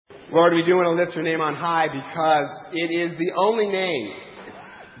Lord, we do want to lift your name on high because it is the only name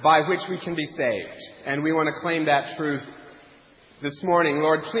by which we can be saved. And we want to claim that truth this morning.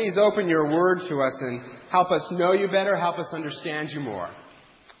 Lord, please open your word to us and help us know you better, help us understand you more.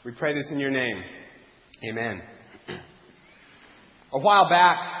 We pray this in your name. Amen. A while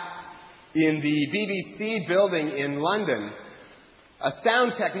back in the BBC building in London, a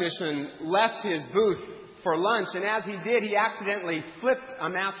sound technician left his booth for lunch, and as he did, he accidentally flipped a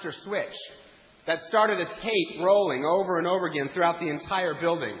master switch that started a tape rolling over and over again throughout the entire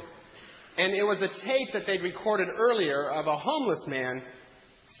building. And it was a tape that they'd recorded earlier of a homeless man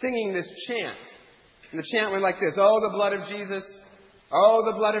singing this chant. And the chant went like this: "Oh, the blood of Jesus, oh,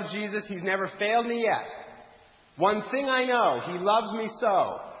 the blood of Jesus, he's never failed me yet. One thing I know, he loves me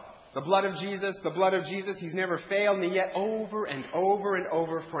so. The blood of Jesus, he's never failed me yet," over and over and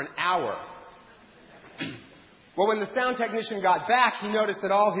over for an hour. Well, when the sound technician got back, he noticed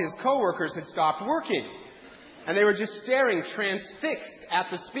that all his coworkers had stopped working. And they were just staring transfixed at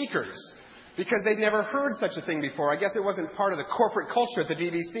the speakers because they'd never heard such a thing before. I guess it wasn't part of the corporate culture at the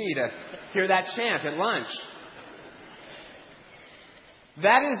BBC to hear that chant at lunch.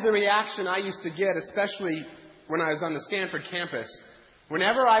 That is the reaction I used to get, especially when I was on the Stanford campus.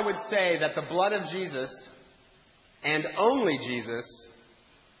 Whenever I would say that the blood of Jesus and only Jesus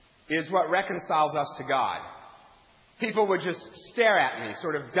is what reconciles us to God, people would just stare at me,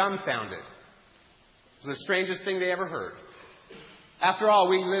 sort of dumbfounded. It was the strangest thing they ever heard. After all,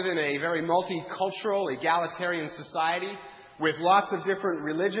 we live in a very multicultural, egalitarian society with lots of different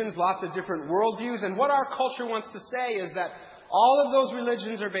religions, lots of different worldviews, and what our culture wants to say is that all of those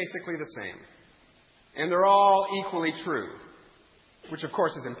religions are basically the same. And they're all equally true. Which, of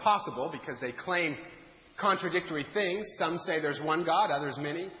course, is impossible because they claim contradictory things. Some say there's one God, others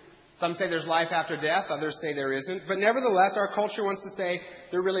many. Some say there's life after death, others say there isn't. But nevertheless, our culture wants to say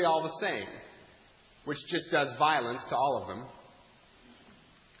they're really all the same, which just does violence to all of them.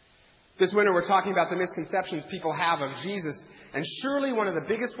 This winter, we're talking about the misconceptions people have of Jesus. And surely one of the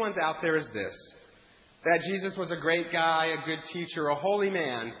biggest ones out there is this: that Jesus was a great guy, a good teacher, a holy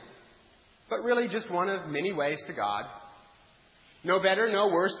man, but really just one of many ways to God. No better, no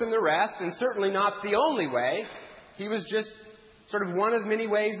worse than the rest, and certainly not the only way. He was just sort of one of many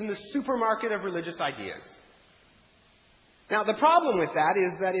ways in the supermarket of religious ideas. Now, the problem with that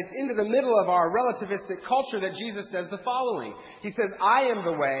is that it's into the middle of our relativistic culture that Jesus says the following. He says, "I am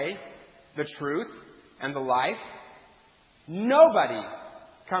the way, the truth, and the life. Nobody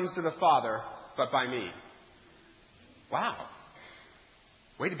comes to the Father but by me." Wow.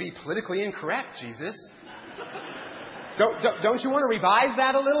 Way to be politically incorrect, Jesus. Don't you want to revise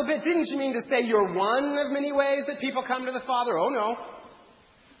that a little bit? Didn't you mean to say you're one of many ways that people come to the Father? Oh, no.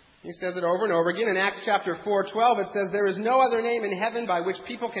 He says it over and over again. In Acts chapter 4:12, it says, "There is no other name in heaven by which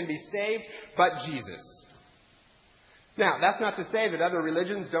people can be saved but Jesus." Now, that's not to say that other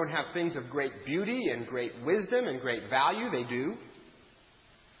religions don't have things of great beauty and great wisdom and great value. They do.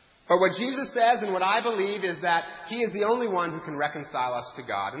 But what Jesus says and what I believe is that He is the only one who can reconcile us to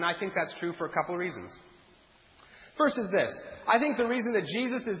God. And I think that's true for a couple of reasons. First is this: I think the reason that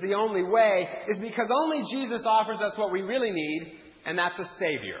Jesus is the only way is because only Jesus offers us what we really need, and that's a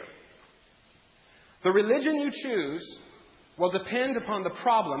Savior. The religion you choose will depend upon the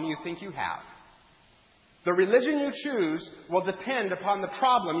problem you think you have. The religion you choose will depend upon the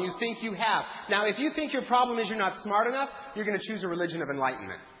problem you think you have. Now, if you think your problem is you're not smart enough, you're going to choose a religion of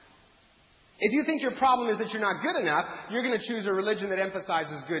enlightenment. If you think your problem is that you're not good enough, you're going to choose a religion that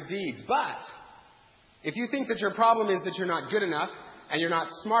emphasizes good deeds. But if you think that your problem is that you're not good enough and you're not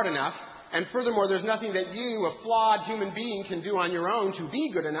smart enough, and furthermore, there's nothing that you, a flawed human being, can do on your own to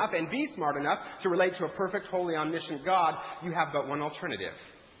be good enough and be smart enough to relate to a perfect, holy, omniscient God, you have but one alternative.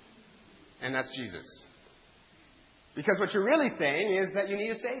 And that's Jesus. Because what you're really saying is that you need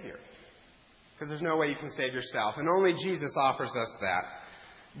a Savior. Because there's no way you can save yourself. And only Jesus offers us that.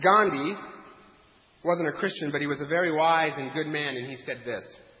 Gandhi wasn't a Christian, but he was a very wise and good man, and he said this: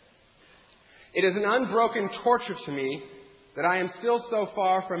 "It is an unbroken torture to me that I am still so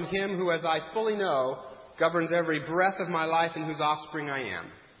far from Him who, as I fully know, governs every breath of my life and whose offspring I am.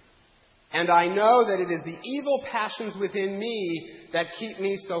 And I know that it is the evil passions within me that keep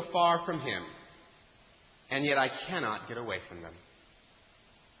me so far from Him. And yet I cannot get away from them."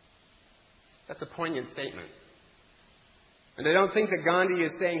 That's a poignant statement. And I don't think that Gandhi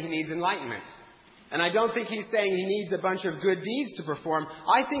is saying he needs enlightenment. And I don't think he's saying he needs a bunch of good deeds to perform.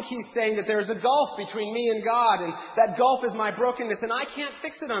 I think he's saying that there's a gulf between me and God, and that gulf is my brokenness, and I can't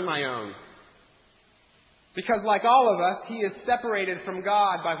fix it on my own. Because like all of us, he is separated from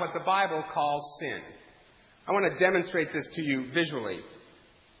God by what the Bible calls sin. I want to demonstrate this to you visually.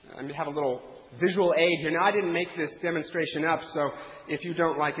 have a little visual aid here. Now, I didn't make this demonstration up, so if you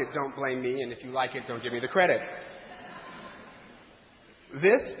don't like it, don't blame me, and if you like it, don't give me the credit.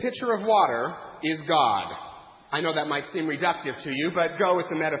 This pitcher of water is God. I know that might seem reductive to you, but go with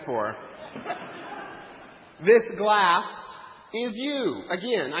the metaphor. This glass is you.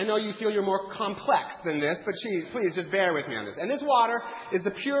 Again, I know you feel you're more complex than this, but please just bear with me on this. And this water is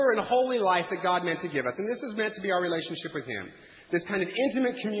the pure and holy life that God meant to give us. And this is meant to be our relationship with Him. This kind of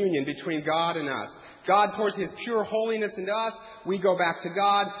intimate communion between God and us. God pours His pure holiness into us. We go back to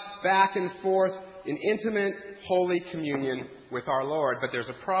God, back and forth in intimate, holy communion with our Lord. But there's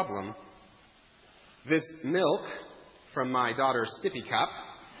a problem. This milk from my daughter's sippy cup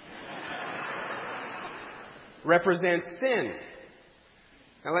represents sin.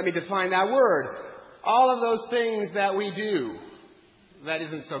 Now let me define that word. All of those things that we do that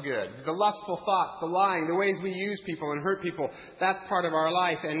isn't so good. The lustful thoughts, the lying, the ways we use people and hurt people, that's part of our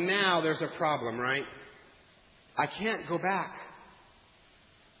life. And now there's a problem, right? I can't go back.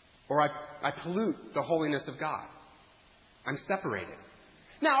 Or I pollute the holiness of God. I'm separated.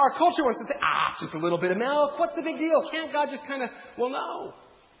 Now our culture wants to say, it's just a little bit of milk. What's the big deal? Can't God just kind of... Well, no.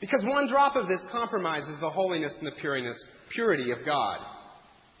 Because one drop of this compromises the holiness and the purity of God.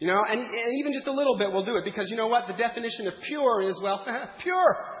 You know, and even just a little bit will do it. Because you know what? The definition of pure is, well,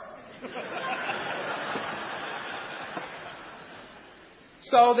 pure.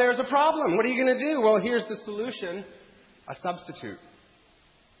 So there's a problem. What are you going to do? Well, here's the solution. A substitute.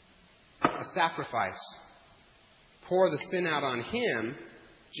 A sacrifice. Pour the sin out on Him,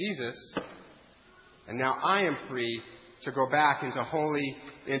 Jesus, and now I am free to go back into holy,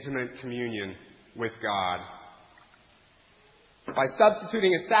 intimate communion with God. By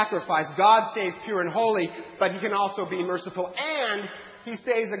substituting a sacrifice, God stays pure and holy, but He can also be merciful, and He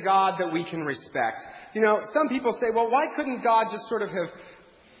stays a God that we can respect. You know, some people say, well, why couldn't God just sort of have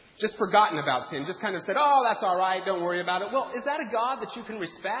just forgotten about sin, just kind of said, that's all right, don't worry about it. Well, is that a God that you can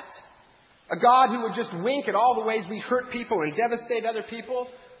respect? A God who would just wink at all the ways we hurt people and devastate other people?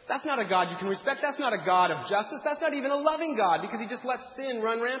 That's not a God you can respect. That's not a God of justice. That's not even a loving God, because He just lets sin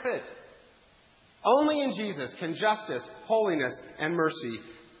run rampant. Only in Jesus can justice, holiness, and mercy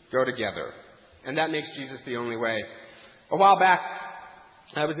go together. And that makes Jesus the only way. A while back,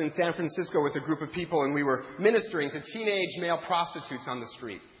 I was in San Francisco with a group of people, and we were ministering to teenage male prostitutes on the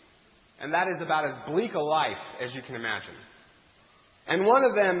street. And that is about as bleak a life as you can imagine. And one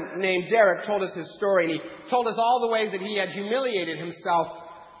of them, named Derek, told us his story, and he told us all the ways that he had humiliated himself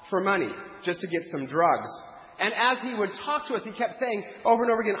for money, just to get some drugs. And as he would talk to us, he kept saying over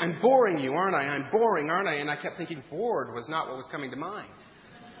and over again, I'm boring you, aren't I? I'm boring, aren't I? And I kept thinking, bored was not what was coming to mind.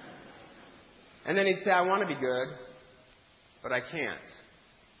 And then he'd say, I want to be good, but I can't.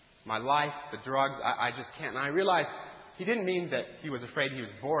 My life, the drugs, I just can't. And I realized he didn't mean that he was afraid he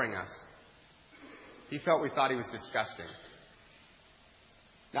was boring us. He felt we thought he was disgusting.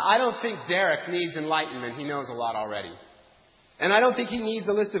 Now, I don't think Derek needs enlightenment. He knows a lot already. And I don't think he needs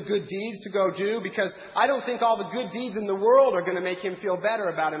a list of good deeds to go do, because I don't think all the good deeds in the world are going to make him feel better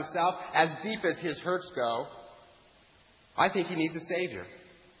about himself, as deep as his hurts go. I think he needs a Savior.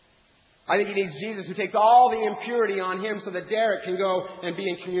 I think he needs Jesus, who takes all the impurity on him so that Derek can go and be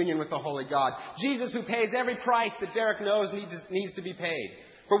in communion with the Holy God. Jesus, who pays every price that Derek knows needs to be paid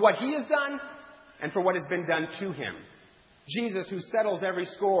for what he has done and for what has been done to him. Jesus, who settles every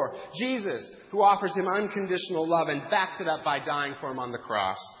score. Jesus, who offers him unconditional love and backs it up by dying for him on the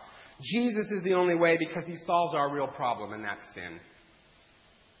cross. Jesus is the only way, because He solves our real problem, and that's sin.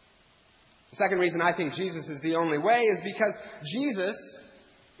 The second reason I think Jesus is the only way is because Jesus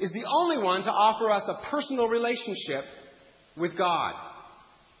is the only one to offer us a personal relationship with God.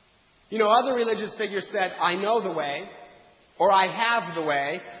 You know, other religious figures said, I know the way, or I have the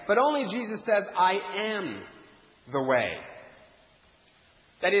way, but only Jesus says, I am the way.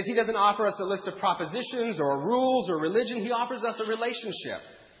 That is, He doesn't offer us a list of propositions or rules or religion. He offers us a relationship.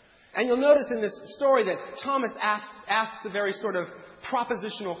 And you'll notice in this story that Thomas asks a very sort of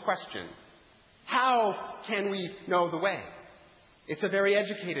propositional question. How can we know the way? It's a very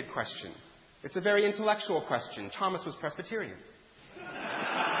educated question. It's a very intellectual question. Thomas was Presbyterian.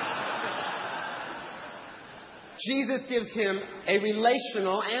 Jesus gives him a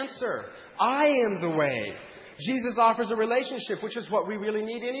relational answer. I am the way. Jesus offers a relationship, which is what we really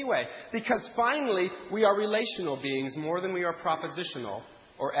need anyway. Because finally, we are relational beings more than we are propositional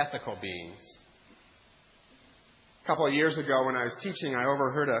or ethical beings. A couple of years ago when I was teaching, I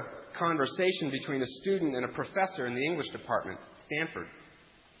overheard a conversation between a student and a professor in the English department, Stanford.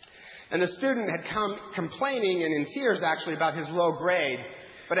 And the student had come complaining and in tears, actually, about his low grade.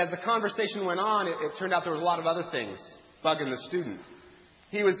 But as the conversation went on, it turned out there was a lot of other things bugging the student.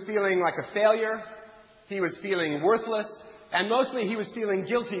 He was feeling like a failure. He was feeling worthless. And mostly he was feeling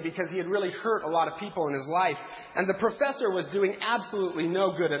guilty because he had really hurt a lot of people in his life. And the professor was doing absolutely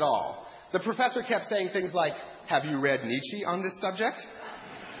no good at all. The professor kept saying things like, "Have you read Nietzsche on this subject?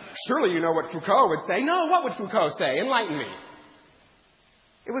 Surely you know what Foucault would say." "No, what would Foucault say? Enlighten me."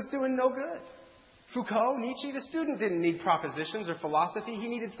 It was doing no good. Foucault, Nietzsche, the student didn't need propositions or philosophy. He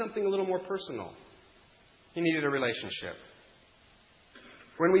needed something a little more personal. He needed a relationship.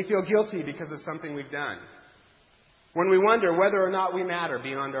 When we feel guilty because of something we've done, when we wonder whether or not we matter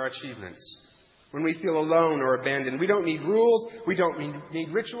beyond our achievements, when we feel alone or abandoned, we don't need rules, we don't need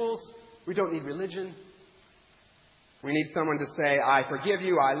rituals, we don't need religion. We need someone to say, "I forgive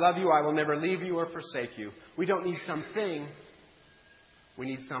you, I love you, I will never leave you or forsake you." We don't need something, we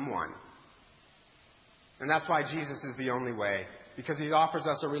need someone. And that's why Jesus is the only way, because he offers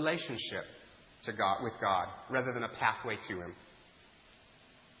us a relationship with God rather than a pathway to him.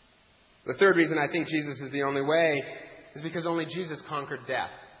 The third reason I think Jesus is the only way is because only Jesus conquered death.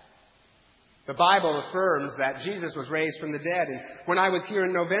 The Bible affirms that Jesus was raised from the dead. And when I was here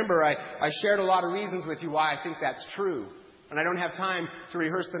in November, I shared a lot of reasons with you why I think that's true. And I don't have time to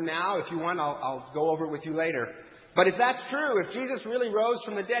rehearse them now. If you want, I'll go over it with you later. But if that's true, if Jesus really rose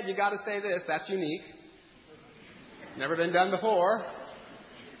from the dead, you got to say this: that's unique. Never been done before.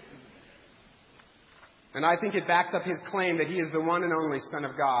 And I think it backs up his claim that he is the one and only Son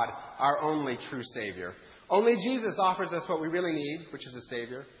of God, our only true Savior. Only Jesus offers us what we really need, which is a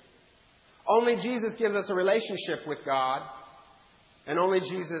Savior. Only Jesus gives us a relationship with God. And only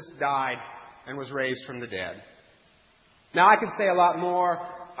Jesus died and was raised from the dead. Now, I could say a lot more.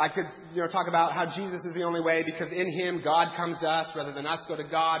 I could talk about how Jesus is the only way because in him God comes to us rather than us go to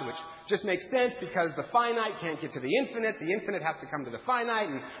God, which just makes sense because the finite can't get to the infinite has to come to the finite,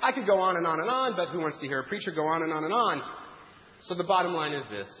 and I could go on and on and on, but who wants to hear a preacher go on and on and on? So the bottom line is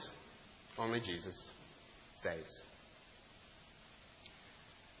this: only Jesus saves.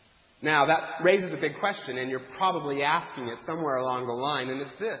 Now, that raises a big question, and you're probably asking it somewhere along the line, and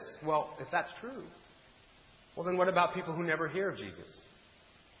it's this: well, if that's true, well then what about people who never hear of Jesus?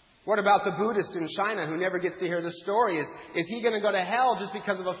 What about the Buddhist in China who never gets to hear the story? Is he going to go to hell just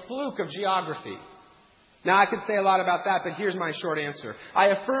because of a fluke of geography? Now, I could say a lot about that, but here's my short answer. I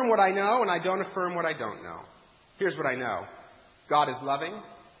affirm what I know, and I don't affirm what I don't know. Here's what I know. God is loving.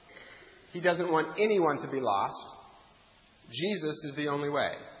 He doesn't want anyone to be lost. Jesus is the only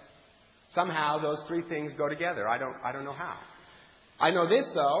way. Somehow those three things go together. I don't know how. I know this,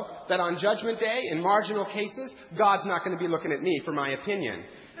 though, that on Judgment Day, in marginal cases, God's not going to be looking at me for my opinion.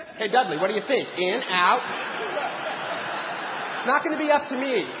 "Hey, Dudley, what do you think? In, out?" Not going to be up to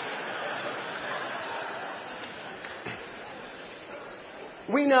me.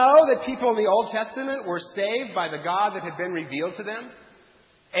 We know that people in the Old Testament were saved by the God that had been revealed to them.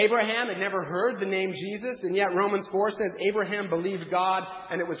 Abraham had never heard the name Jesus, and yet Romans 4 says Abraham believed God,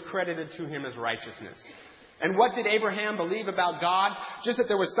 and it was credited to him as righteousness. And what did Abraham believe about God? Just that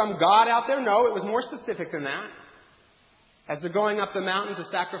there was some God out there? No, it was more specific than that. As they're going up the mountain to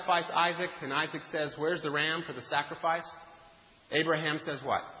sacrifice Isaac, and Isaac says, "Where's the ram for the sacrifice?" Abraham says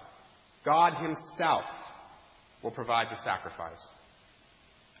what? God himself will provide the sacrifice.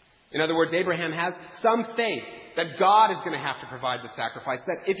 In other words, Abraham has some faith that God is going to have to provide the sacrifice,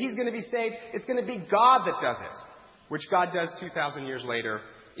 that if he's going to be saved, it's going to be God that does it, which God does 2,000 years later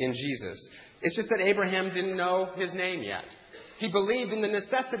in Jesus. It's just that Abraham didn't know his name yet. He believed in the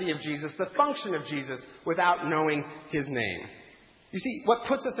necessity of Jesus, the function of Jesus, without knowing his name. You see, what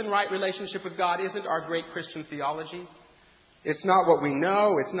puts us in right relationship with God isn't our great Christian theology. It's not what we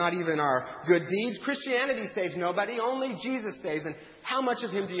know. It's not even our good deeds. Christianity saves nobody. Only Jesus saves. And how much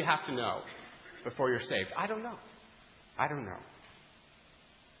of him do you have to know before you're saved? I don't know.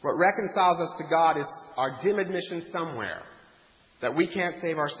 What reconciles us to God is our dim admission somewhere that we can't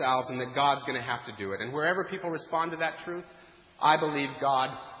save ourselves and that God's going to have to do it. And wherever people respond to that truth, I believe God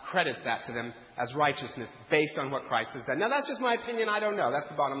credits that to them as righteousness based on what Christ has done. Now, that's just my opinion. I don't know. That's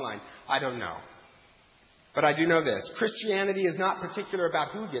the bottom line. I don't know. But I do know this. Christianity is not particular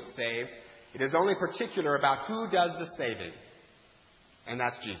about who gets saved. It is only particular about who does the saving. And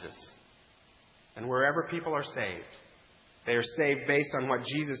that's Jesus. And wherever people are saved, they are saved based on what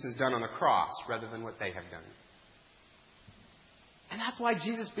Jesus has done on the cross rather than what they have done. And that's why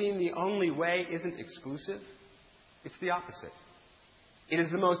Jesus being the only way isn't exclusive. It's the opposite. It is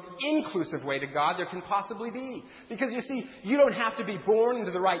the most inclusive way to God there can possibly be. Because you see, you don't have to be born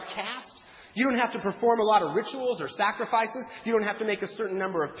into the right caste. You don't have to perform a lot of rituals or sacrifices. You don't have to make a certain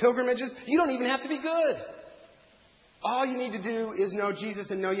number of pilgrimages. You don't even have to be good. All you need to do is know Jesus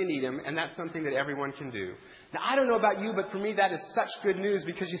and know you need Him, and that's something that everyone can do. Now, I don't know about you, but for me that is such good news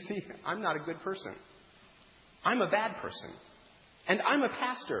because, you see, I'm not a good person. I'm a bad person. And I'm a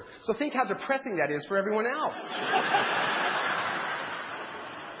pastor. So think how depressing that is for everyone else.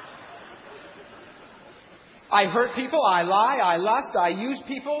 I hurt people, I lie, I lust, I use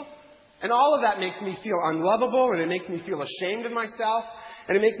people. And all of that makes me feel unlovable, and it makes me feel ashamed of myself.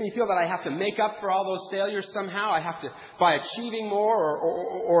 And it makes me feel that I have to make up for all those failures somehow. I have to, by achieving more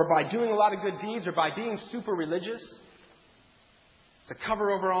or by doing a lot of good deeds or by being super religious, to cover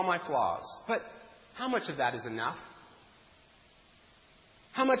over all my flaws. But how much of that is enough?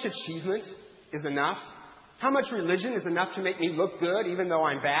 How much achievement is enough? How much religion is enough to make me look good even though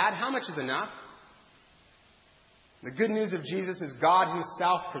I'm bad? How much is enough? The good news of Jesus is God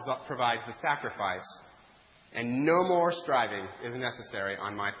Himself provides the sacrifice, and no more striving is necessary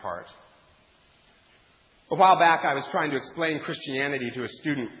on my part. A while back, I was trying to explain Christianity to a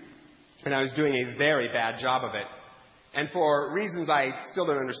student, and I was doing a very bad job of it. And for reasons I still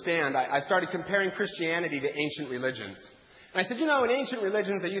don't understand, I started comparing Christianity to ancient religions. And I said, in ancient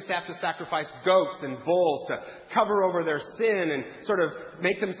religions, they used to have to sacrifice goats and bulls to cover over their sin and sort of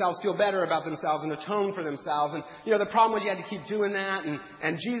make themselves feel better about themselves and atone for themselves. And, the problem was you had to keep doing that.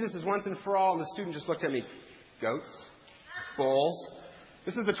 And Jesus is once and for all. And the student just looked at me. Goats? Bulls?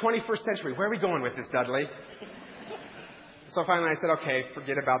 This is the 21st century. Where are we going with this, Dudley? So finally I said, okay,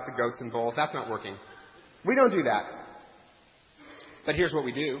 forget about the goats and bulls. That's not working. We don't do that. But here's what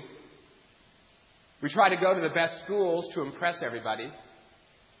we do. We try to go to the best schools to impress everybody.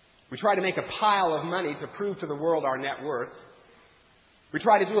 We try to make a pile of money to prove to the world our net worth. We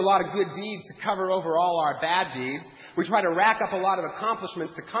try to do a lot of good deeds to cover over all our bad deeds. We try to rack up a lot of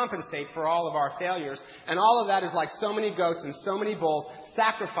accomplishments to compensate for all of our failures. And all of that is like so many goats and so many bulls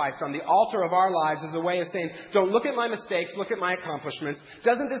sacrificed on the altar of our lives as a way of saying, don't look at my mistakes, look at my accomplishments.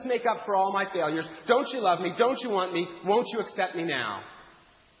 Doesn't this make up for all my failures? Don't you love me? Don't you want me? Won't you accept me now?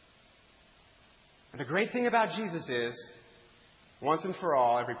 And the great thing about Jesus is, once and for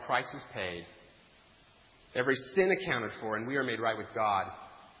all, every price is paid. Every sin accounted for, and we are made right with God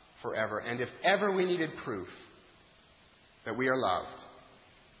forever. And if ever we needed proof that we are loved,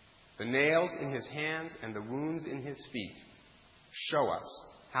 the nails in His hands and the wounds in His feet show us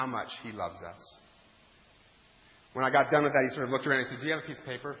how much He loves us. When I got done with that, He sort of looked around and said, do you have a piece of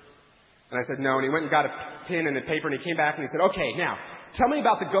paper? And I said, no. And he went and got a pen and a paper, and he came back and he said, okay, now, tell me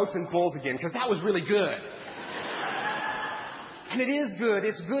about the goats and bulls again, because that was really good. And it is good.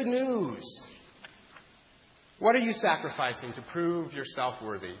 It's good news. What are you sacrificing to prove yourself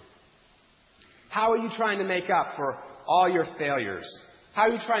worthy? How are you trying to make up for all your failures? How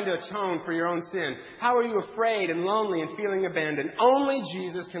are you trying to atone for your own sin? How are you afraid and lonely and feeling abandoned? Only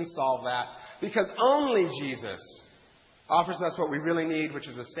Jesus can solve that, because only Jesus offers us what we really need, which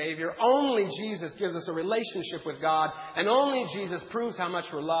is a Savior. Only Jesus gives us a relationship with God. And only Jesus proves how much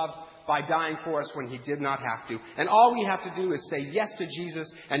we're loved by dying for us when He did not have to. And all we have to do is say yes to Jesus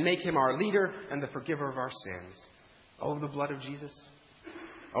and make Him our leader and the forgiver of our sins. Oh, the blood of Jesus.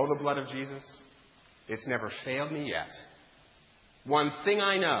 Oh, the blood of Jesus. It's never failed me yet. One thing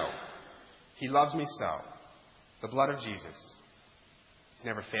I know, He loves me so. The blood of Jesus. It's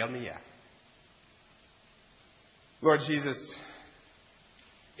never failed me yet. Lord Jesus,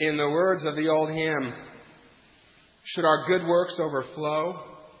 in the words of the old hymn, should our good works overflow,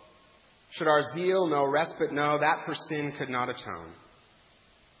 should our zeal no respite know, that for sin could not atone.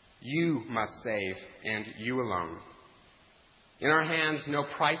 You must save, and you alone. In our hands no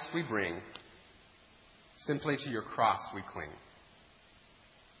price we bring, simply to your cross we cling.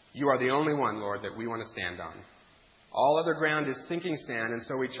 You are the only one, Lord, that we want to stand on. All other ground is sinking sand, and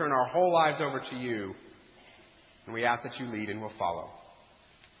so we turn our whole lives over to you. And we ask that you lead and we'll follow.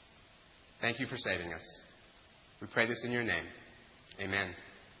 Thank you for saving us. We pray this in your name. Amen.